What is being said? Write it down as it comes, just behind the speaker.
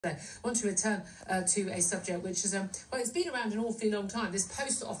I want to return to a subject which is, well, it's been around an awfully long time, this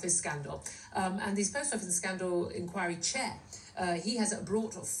post office scandal. And this post office scandal inquiry chair, he has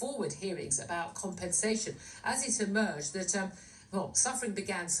brought forward hearings about compensation as it emerged that, well, suffering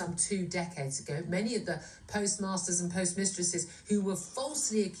began some 2 decades ago. Many of the postmasters and postmistresses who were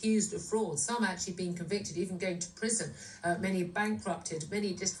falsely accused of fraud, some actually being convicted, even going to prison, many bankrupted,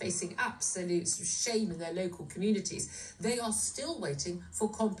 many just facing absolute shame in their local communities. They are still waiting for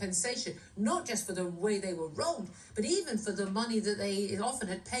compensation, not just for the way they were wronged, but even for the money that they often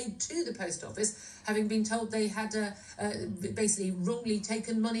had paid to the post office, having been told they had basically wrongly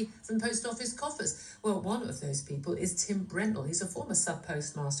taken money from post office coffers. Well, one of those people is Tim Brentnell. He's a former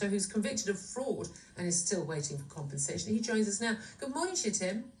sub-postmaster who's convicted of fraud and is still waiting for compensation. He joins us now. Good morning to you,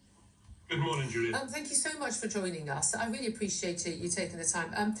 Tim. Good morning, Julia. Thank you so much for joining us. I really appreciate you taking the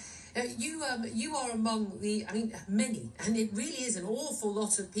time. You are among the, many, and it really is an awful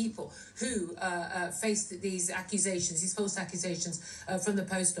lot of people who faced these accusations, these false accusations from the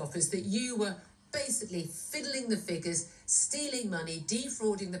post office that you were basically fiddling the figures, stealing money,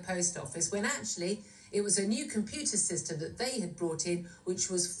 defrauding the post office, when actually it was a new computer system that they had brought in which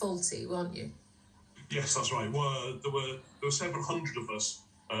was faulty, weren't you? Yes, that's right. Well, there were several hundred of us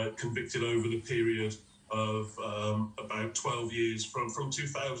convicted over the period of about 12 years from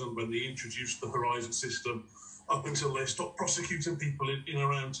 2000, when they introduced the Horizon system, up until they stopped prosecuting people in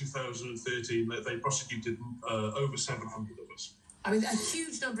around 2013. They prosecuted over 700 of us. I mean, a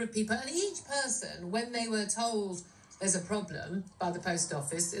huge number of people, and each person, when they were told there's a problem by the post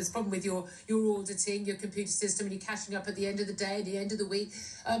office, there's a problem with your auditing, your computer system, and you're cashing up at the end of the day, the end of the week,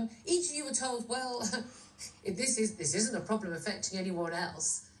 each of you were told, well, this isn't a problem affecting anyone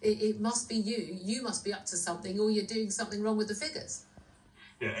else. It must be you. You must be up to something, or you're doing something wrong with the figures.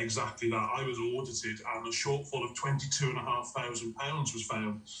 Yeah, exactly that. I was audited, and a shortfall of £22,500 was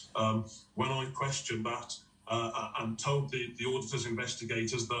found. When I questioned that and told the auditors,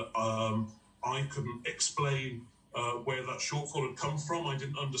 investigators that I couldn't explain where that shortfall had come from, I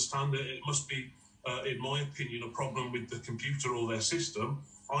didn't understand it. It must be, in my opinion, a problem with the computer or their system.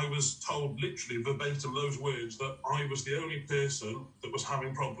 I was told literally verbatim those words, that I was the only person that was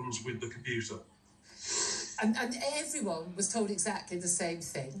having problems with the computer. And everyone was told exactly the same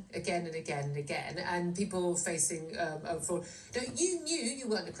thing again and again and again, and people facing fraud. Now, you knew you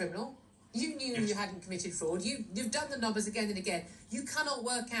weren't a criminal. You knew you hadn't committed fraud. You've done the numbers again and again. You cannot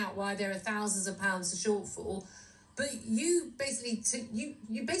work out why there are thousands of pounds of shortfall, but you basically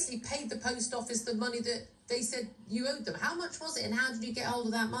paid the post office the money that they said you owed them. How much was it, and how did you get hold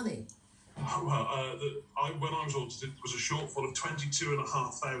of that money? Well, when I was audited, it was a shortfall of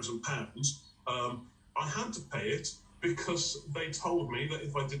 £22,500. I had to pay it because they told me that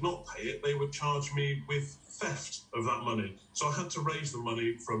if I did not pay it, they would charge me with theft of that money. So I had to raise the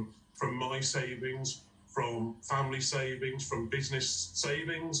money from my savings, from family savings, from business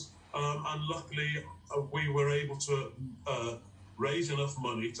savings, and luckily we were able to raise enough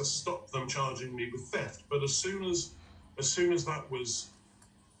money to stop them charging me with theft. But as soon as that was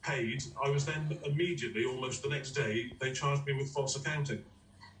paid, I was then immediately, almost the next day, they charged me with false accounting.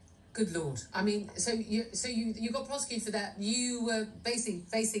 Good Lord. I mean, so you got prosecuted for that. You were basically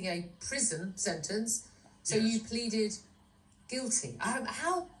facing a prison sentence, so Yes. you pleaded guilty.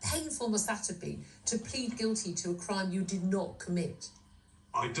 How painful must that have been, to plead guilty to a crime you did not commit?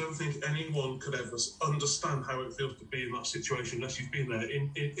 I don't think anyone could ever understand how it feels to be in that situation unless you've been there. In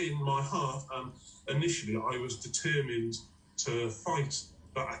my heart, initially I was determined to fight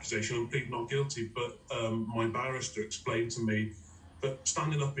that accusation and plead not guilty, but my barrister explained to me that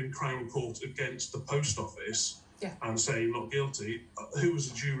standing up in Crown Court against the post office and saying not guilty, who was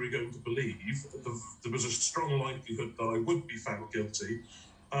the jury going to believe? There was a strong likelihood that I would be found guilty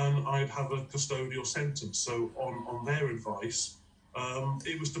and I'd have a custodial sentence. So on their advice,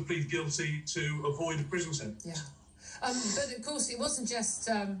 it was to plead guilty to avoid a prison sentence. Yeah. But of course, it wasn't just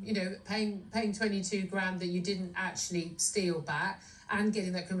paying 22 grand that you didn't actually steal back and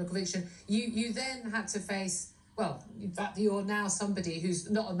getting that criminal conviction. You then had to face, well, in fact, you're now somebody who's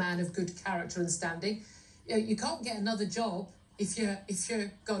not a man of good character and standing. You can't get another job if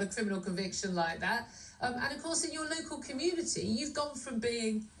you've got a criminal conviction like that. And of course, in your local community, you've gone from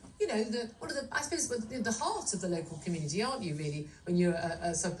being, the heart of the local community, aren't you, really, when you're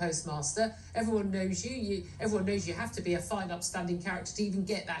a sub-postmaster? Everyone knows you. Everyone knows you have to be a fine, upstanding character to even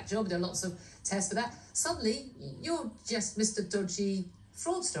get that job. There are lots of tests for that. Suddenly, you're just Mr. Dodgy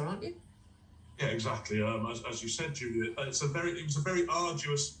fraudster, aren't you? Yeah, exactly. As you said, Julia, it was a very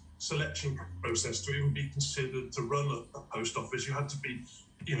arduous selection process to even be considered to run a post office. You had to be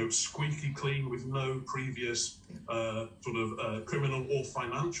squeaky clean with no previous criminal or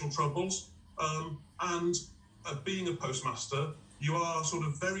financial troubles. And being a postmaster, you are sort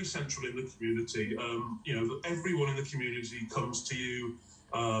of very central in the community. Everyone in the community comes to you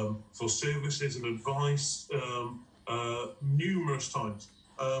for services and advice numerous times.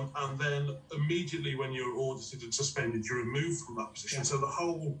 And then immediately when you're audited and suspended, you're removed from that position. Yeah. So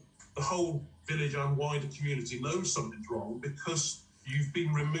the whole village and wider community knows something's wrong because you've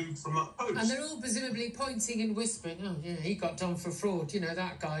been removed from that post. And they're all presumably pointing and whispering, oh, yeah, he got done for fraud.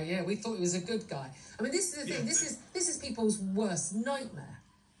 That guy, yeah, we thought he was a good guy. I mean, this is the thing. This is people's worst nightmare.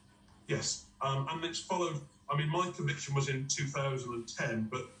 Yes, and it's followed. I mean, my conviction was in 2010,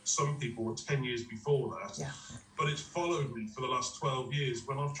 but some people were 10 years before that. Yeah. But it's followed me for the last 12 years.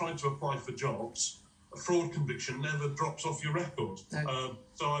 When I've tried to apply for jobs, a fraud conviction never drops off your record. No.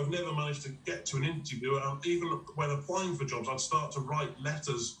 So I've never managed to get to an interview. And even when applying for jobs, I'd start to write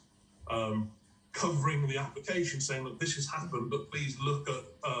letters covering the application saying that this has happened, but please look at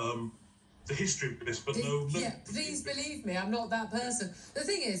the history of this. But no. Yeah, please believe me, I'm not that person. The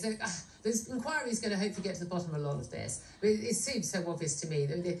thing is, this inquiry is going to hopefully get to the bottom of a lot of this. It seems so obvious to me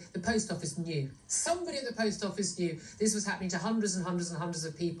that the post office knew. Somebody at the post office knew this was happening to hundreds and hundreds and hundreds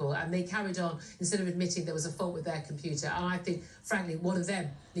of people, and they carried on instead of admitting there was a fault with their computer. And I think, frankly, one of them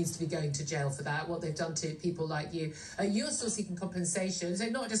needs to be going to jail for that, what they've done to people like you. You're still seeking compensation, so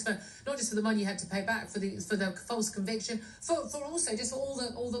not just for the money you had to pay back for the false conviction, for also just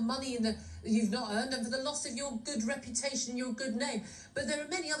all the money you've not earned, and for the loss of your good reputation, your good name. But there are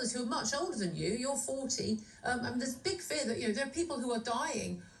many others who are much older than you. You're 40, and there's big fear that there are people who are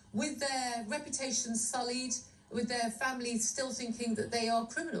dying with their reputation sullied, with their families still thinking that they are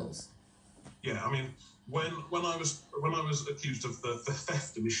criminals. Yeah, I mean, when I was accused of the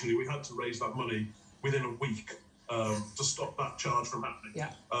theft initially, we had to raise that money within a week to stop that charge from happening.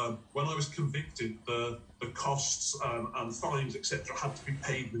 Yeah. When I was convicted, the costs and fines, etc., had to be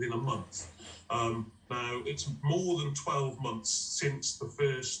paid within a month. Now, it's more than 12 months since the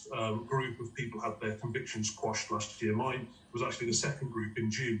first group of people had their convictions quashed last year. Mine was actually the second group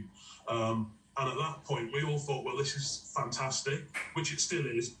in June. And at that point, we all thought, well, this is fantastic, which it still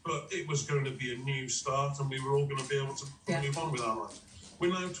is, but it was going to be a new start and we were all going to be able to move on with our lives.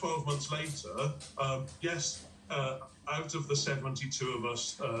 We're now 12 months later. Yes, out of the 72 of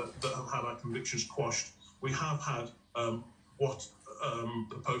us that have had our convictions quashed, we have had what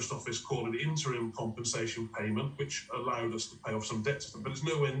the post office call an interim compensation payment, which allowed us to pay off some debts, but it's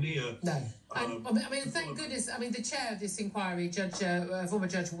nowhere near. No. I mean, thank goodness. I mean, the chair of this inquiry, former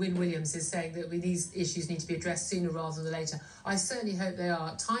Judge Wynne Williams, is saying that these issues need to be addressed sooner rather than later. I certainly hope they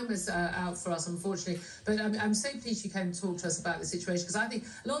are. Time is out for us, unfortunately, but I'm so pleased you came to talk to us about the situation, because I think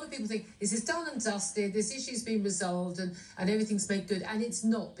a lot of people think this is done and dusted, this issue's been resolved and everything's made good, and it's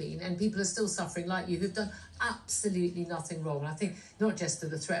not been, and people are still suffering like you, who've done absolutely nothing wrong. And I think not just to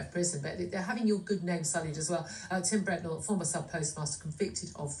the threat of prison, but they're having your good name sullied as well. Tim Bretnell, former sub-postmaster, convicted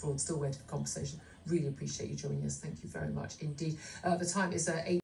of fraud, still waiting for compensation. Really appreciate you joining us. Thank you very much indeed. The time is 8.